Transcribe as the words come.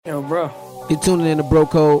Yo, bro. You're tuning in to Bro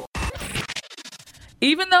Code.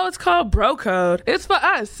 Even though it's called Bro Code, it's for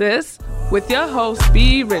us, sis. With your host,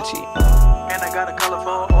 B. Richie. And I got a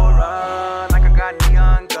colorful aura, like I got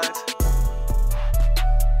neon guts.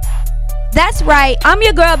 That's right, I'm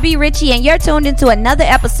your girl B. Richie, and you're tuned into another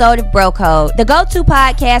episode of Bro Code, the go-to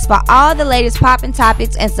podcast for all the latest poppin'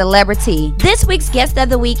 topics and celebrity. This week's guest of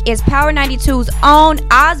the week is Power 92's own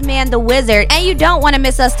Ozman the Wizard, and you don't want to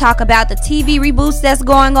miss us talk about the TV reboots that's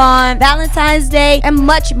going on, Valentine's Day, and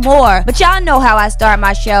much more. But y'all know how I start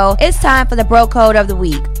my show. It's time for the Bro Code of the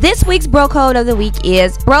week. This week's Bro Code of the week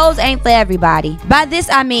is Bros Ain't For Everybody. By this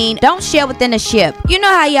I mean, don't share within the ship. You know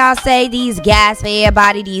how y'all say these guys for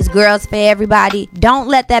everybody, these girls for everybody? Don't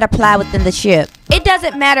let that apply within the ship. It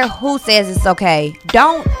doesn't matter who says it's okay.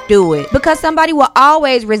 Don't do it, because somebody will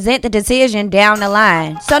always resent the decision down the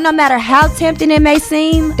line. So no matter how tempting it may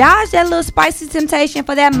seem, dodge that little spicy temptation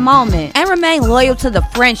for that moment and remain loyal to the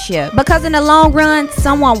friendship, because in the long run,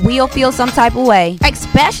 someone will feel some type of way,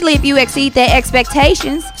 especially if you exceed their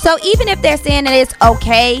expectations. So even if they're saying that it's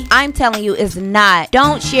okay, I'm telling you it's not.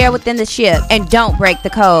 Don't share within the ship and don't break the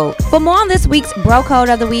code. For more on this week's Bro Code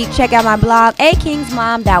of the Week, check out my blog,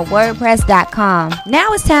 akingsmom.wordpress.com.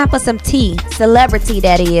 Now it's time for some tea. Celebrity,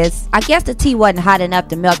 that is. I guess the tea wasn't hot enough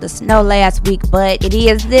to melt the snow last week, but it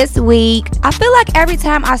is this week. I feel like every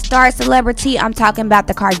time I start celebrity, I'm talking about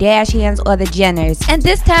the Kardashians or the Jenners. And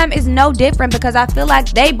this time is no different, because I feel like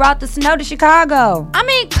they brought the snow to Chicago. I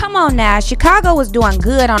mean, come on now. Chicago was doing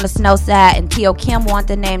good on the snow side until Kim wanted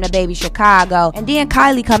to name the baby Chicago. And then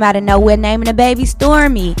Kylie come out of nowhere naming the baby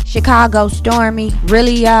Stormy. Chicago Stormy.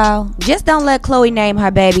 Really, y'all? Just don't let Khloe name her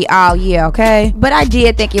baby all year, okay? But I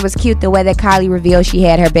did think it was cute the way that Kylie revealed she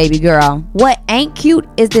had her baby girl. What ain't cute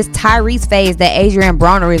is this Tyrese phase that Adrian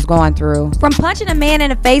Broner is going through. From punching a man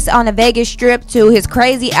in the face on the Vegas Strip to his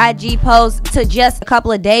crazy IG post to just a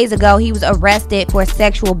couple of days ago he was arrested for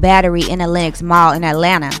sexual battery in a Lenox Mall in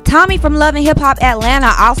Atlanta. Tommy from Love and Hip Hop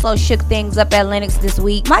Atlanta also shook things up at Lenox this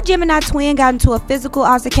week. My Gemini twin got into a physical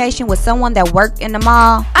altercation with someone that worked in the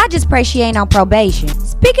mall. I just pray she ain't on probation.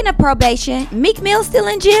 Speaking of probation, Meek Mill still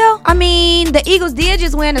in jail? I mean, the Eagles did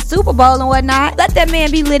just win the Super Bowl and whatnot. Let that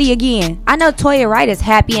man be litty again. I know Toya Wright is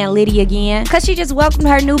happy and litty again, because she just welcomed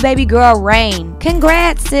her new baby girl, Rain.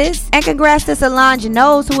 Congrats, sis. And congrats to Solange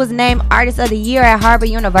Knowles, who was named Artist of the Year at Harvard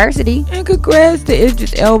University. And congrats to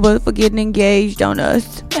Idris Elba for getting engaged on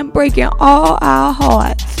us and breaking all our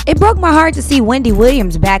hearts. It broke my heart to see Wendy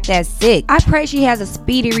Williams back that sick. I pray she has a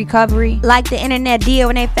speedy recovery, like the internet did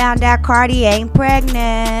when they found out Cardi ain't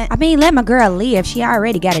pregnant. I mean, let my girl live. She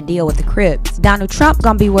already got a deal with the Crips. Donald Trump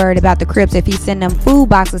gonna be worried about the Crips if he send them food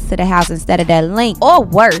boxes to the house instead of that link. Or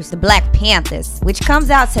worse, the Black Panthers, which comes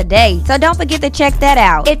out today. So don't forget to check that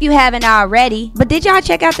out if you haven't already. But did y'all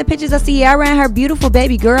check out the pictures of Ciara and her beautiful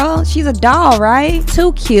baby girl? She's a doll, right?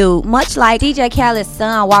 Too cute. Much like DJ Khaled's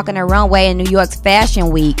son walking the runway in New York's Fashion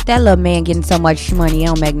Week. That little man getting so much money, it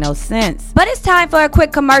don't make no sense. But it's time for a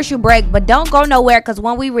quick commercial break. But don't go nowhere, because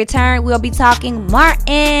when we return, we'll be talking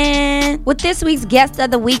Martin with this week's guest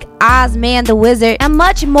of the week, Ozman the Wizard, and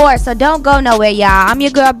much more. So don't go nowhere, y'all. I'm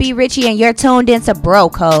your girl B. Richie, and you're tuned into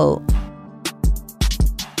Bro Code.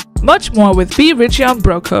 Much more with B. Richie on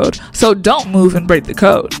Bro Code. So don't move and break the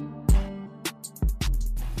code.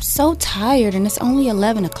 So tired, and it's only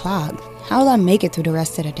 11 o'clock. How will I make it through the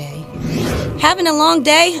rest of the day? Having a long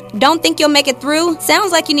day? Don't think you'll make it through?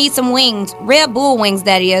 Sounds like you need some wings. Red Bull wings,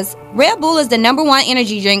 that is. Red Bull is the #1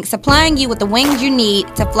 energy drink, supplying you with the wings you need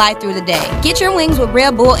to fly through the day. Get your wings with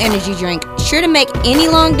Red Bull energy drink. Sure to make any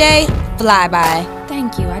long day fly by.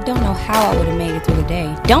 Thank you. I don't know how I would have made it through the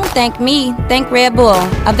day. Don't thank me. Thank Red Bull.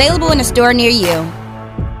 Available in a store near you.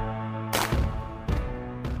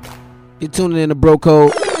 You're tuning in to Bro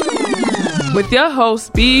Code. With your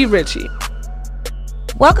host, B. Richie.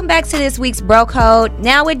 Welcome back to this week's Bro Code.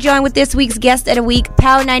 Now we're joined with this week's guest of the week,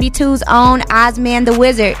 Power 92's own Ozman the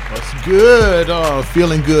Wizard. That's good.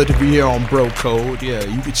 Feeling good to be here on Bro Code. Yeah,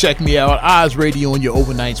 you can check me out, Oz Radio on your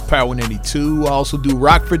overnights, Power 92. I also do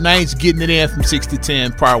Rockford Nights, getting it in from 6 to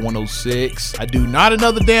 10, Power 106. I do Not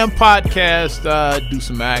Another Damn Podcast. Do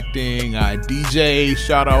some acting. I DJ,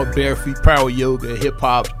 shout out Bare Feet Power Yoga, Hip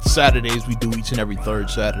Hop. Saturdays we do each and every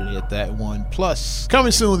third Saturday at that one. Plus,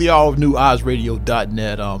 coming soon, the all new OzRadio.net.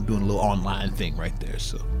 internet, doing a little online thing right there.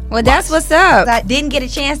 So. Well, that's what's up. I didn't get a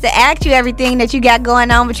chance to ask you everything that you got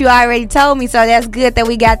going on, but you already told me, so that's good that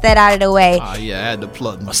we got that out of the way. Yeah, I had to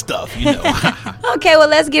plug my stuff, you know. Okay, well,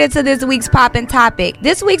 let's get into this week's poppin' topic.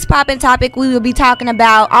 This week's poppin' topic, we will be talking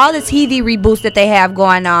about all the TV reboots that they have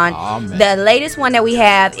going on. Oh, man. The latest one that we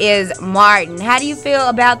have is Martin. How do you feel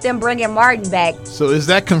about them bringing Martin back? So is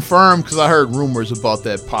that confirmed? Because I heard rumors about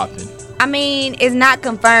that popping. I mean, it's not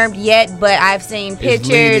confirmed yet, but I've seen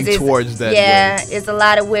pictures. It's leaning towards that Yeah, way. it's a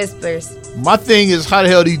lot of whispers. My thing is, how the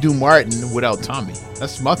hell do you do Martin without Tommy?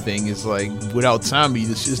 That's my thing. Is like, without Tommy,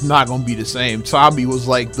 it's just not gonna be the same. Tommy was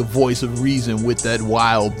like the voice of reason with that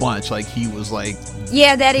wild bunch. Like, he was like,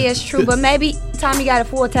 Yeah, that is true, but maybe Tommy got a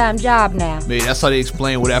full-time job now. maybe that's how they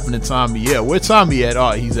explain what happened to Tommy. Yeah, where Tommy at?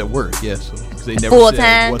 Oh, he's at work. Yeah, so 'cause they never Full-time.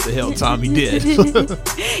 said what the hell Tommy did.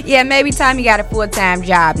 Yeah, maybe Tommy got a full-time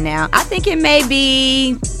job now. I think it may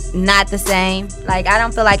be not the same. Like, I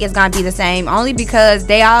don't feel like it's gonna be the same, only because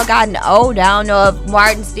they all gotten old. I don't know if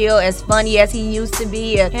Martin's still as funny as he used to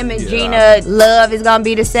be, or him and Yeah. Gina love is gonna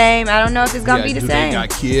be the same. I don't know if it's gonna be the do same. They got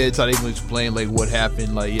kids. How they gonna explain like what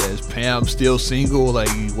happened? Like, yeah, is Pam still single? Like,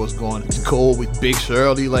 what's going on? Cole with Big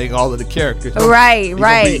Shirley? Like, all of the characters. Right.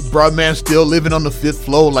 Broadman still living on the 5th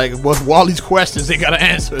floor. Like, what's all these questions they gotta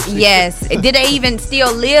answer? Yes. Did they even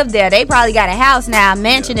still live there? They probably got a house now, a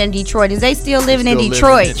mansion in Detroit. Is they still living in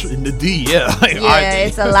Detroit? In the D, yeah. Like, Yeah,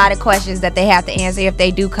 it's a lot of questions that they have to answer if they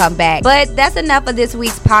do come back. But that's enough of this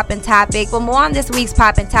week's poppin' topic. For more on this week's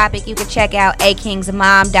poppin' topic, you can check out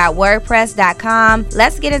akingsmom.wordpress.com.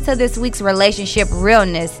 Let's get into this week's relationship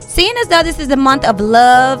realness. Seeing as though this is the month of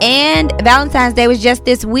love and Valentine's Day was just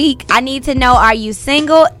this week, I need to know, are you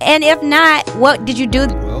single? And if not, what did you do?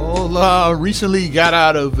 Well, recently got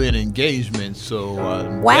out of an engagement, so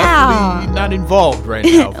Wow. definitely not involved right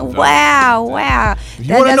now. Wow. If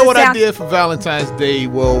you want to know what I did for Valentine's Day,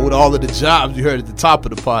 well, with all of the jobs you heard at the top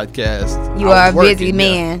of the podcast, You I are a was busy working,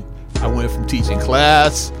 man. I went from teaching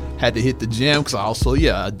class, had to hit the gym, because I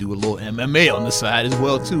do a little MMA on the side as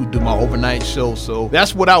well, too, do my overnight show. So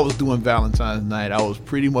that's what I was doing Valentine's night. I was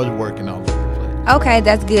pretty much working all over the place. Okay,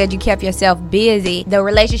 that's good. You kept yourself busy. The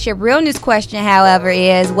relationship realness question, however,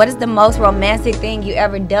 is what is the most romantic thing you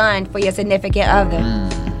ever done for your significant other?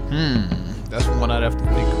 That's one I'd have to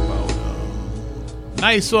think about.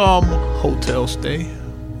 Nice hotel stay.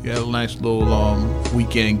 You had a nice little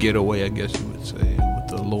weekend getaway, I guess you would say, with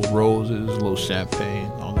the little roses, a little champagne,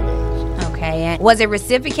 all of that. Okay, and was it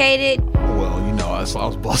reciprocated? Well, you know, I was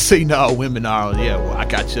about to say, no, women are, yeah, well, I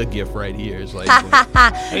got your gift right here. It's like, hey,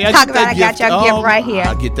 Talk about I got your gift right here.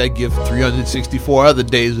 I get that gift 364 other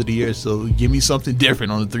days of the year, so give me something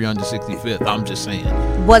different on the 365th. I'm just saying.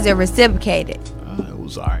 Was it reciprocated? It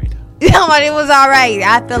was all right. It was all right.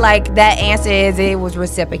 I feel like that answer is it was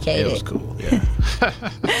reciprocated. It was cool, yeah.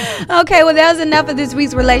 Okay, well, that was enough of this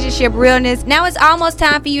week's relationship realness. Now it's almost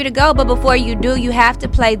time for you to go, but before you do, you have to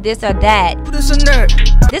play This or That. This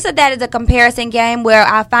or That is a comparison game where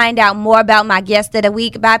I find out more about my guest of the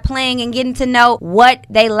week by playing and getting to know what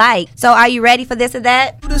they like. So are you ready for This or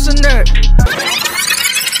That?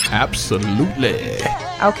 Absolutely.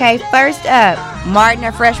 Okay, first up, Martin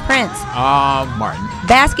or Fresh Prince? Martin.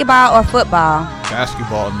 Basketball or football?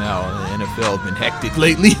 Basketball now. The NFL has been hectic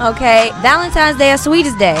lately. Okay, Valentine's Day or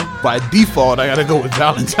Sweetest Day? By default, I gotta go with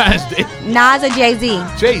Valentine's Day. Nas or Jay-Z?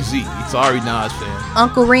 Jay-Z. Sorry, Nas fan.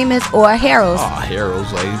 Uncle Remus or Harold's?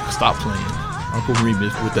 Harold's, like, stop playing. Uncle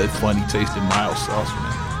Remus with that funny tasting mild sauce,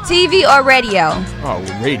 man. TV or radio? Oh,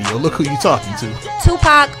 radio. Look who you talking to.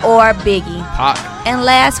 Tupac or Biggie? Pac. And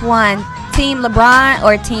last one, Team LeBron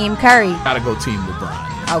or Team Curry? Gotta go Team LeBron.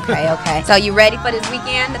 Okay. So you ready for this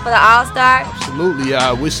weekend for the All-Star? Absolutely.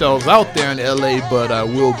 I wish I was out there in LA, but I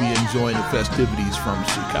will be enjoying the festivities from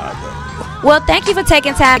Chicago. Well, thank you for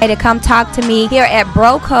taking time to come talk to me here at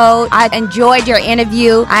Bro Code. I enjoyed your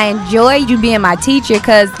interview. I enjoyed you being my teacher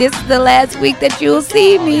because this is the last week that you'll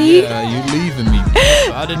see me. Yeah, you're leaving me.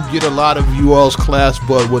 I didn't get a lot of you all's class,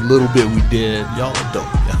 but what little bit we did, y'all are dope.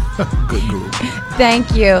 Good group.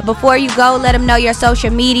 Thank you. Before you go, let them know your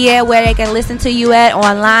social media, where they can listen to you at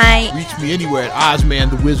online. Reach me anywhere at Ozman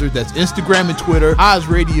the Wizard. That's Instagram and Twitter. Oz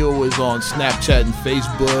Radio is on Snapchat and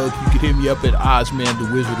Facebook. You can hit me up at Ozman the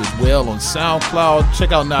Wizard as well on SoundCloud.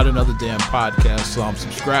 Check out Not Another Damn Podcast.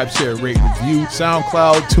 Subscribe, share, rate, review.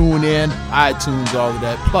 SoundCloud, TuneIn, iTunes, all of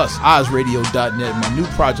that. Plus, OzRadio.net, my new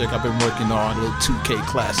project I've been working on, a little 2K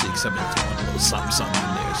Classics. I've been doing a little something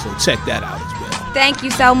in there. So check that out as well. Thank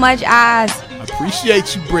you so much, Oz. I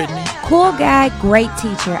appreciate you, Brittany. Cool guy, great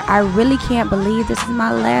teacher. I really can't believe this is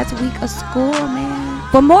my last week of school, man.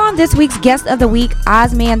 For more on this week's guest of the week,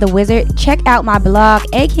 Ozman the Wizard, check out my blog,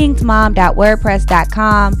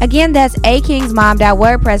 akingsmom.wordpress.com. Again, that's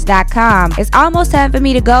akingsmom.wordpress.com. It's almost time for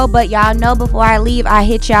me to go, but y'all know before I leave, I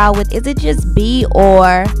hit y'all with, is it just B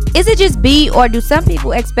or do some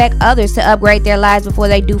people expect others to upgrade their lives before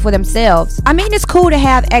they do for themselves? I mean, it's cool to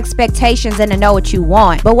have expectations and to know what you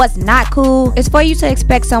want, but what's not cool is for you to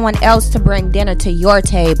expect someone else to bring dinner to your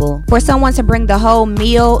table, for someone to bring the whole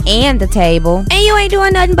meal and the table, and you ain't doing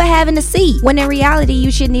nothing but having a seat, when in reality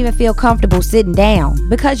you shouldn't even feel comfortable sitting down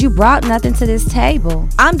because you brought nothing to this table.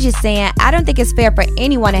 I'm just saying, I don't think it's fair for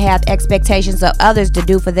anyone to have expectations of others to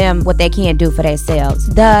do for them what they can't do for themselves.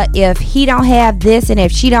 If he don't have this and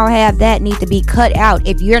if she don't have that need to be cut out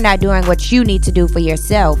if you're not doing what you need to do for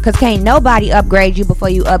yourself, because can't nobody upgrade you before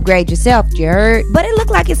you upgrade yourself, you heard? But it looked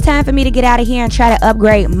like it's time for me to get out of here and try to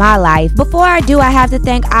upgrade my life. Before I do, I have to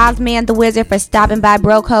thank Ozman the Wizard for stopping by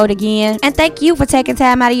Bro Code again, and thank you for taking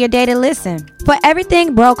time out of your day to listen. For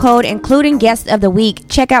everything Bro Code, including guest of the week,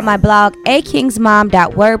 check out my blog,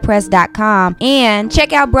 akingsmom.wordpress.com, and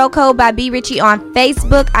check out Bro Code by B Richie on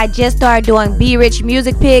Facebook. I just started doing B Rich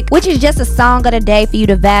Music Pick, which is just a song of the day for you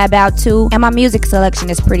to vibe out to, and my music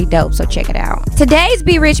selection is pretty dope, so check it out. Today's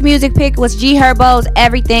B Rich Music Pick was G Herbo's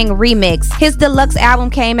Everything Remix. His deluxe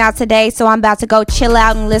album came out today, so I'm about to go chill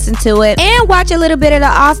out and listen to it and watch a little bit of the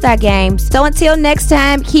All-Star games. So until next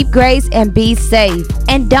time, keep grace and be safe,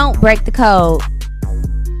 and don't break the code.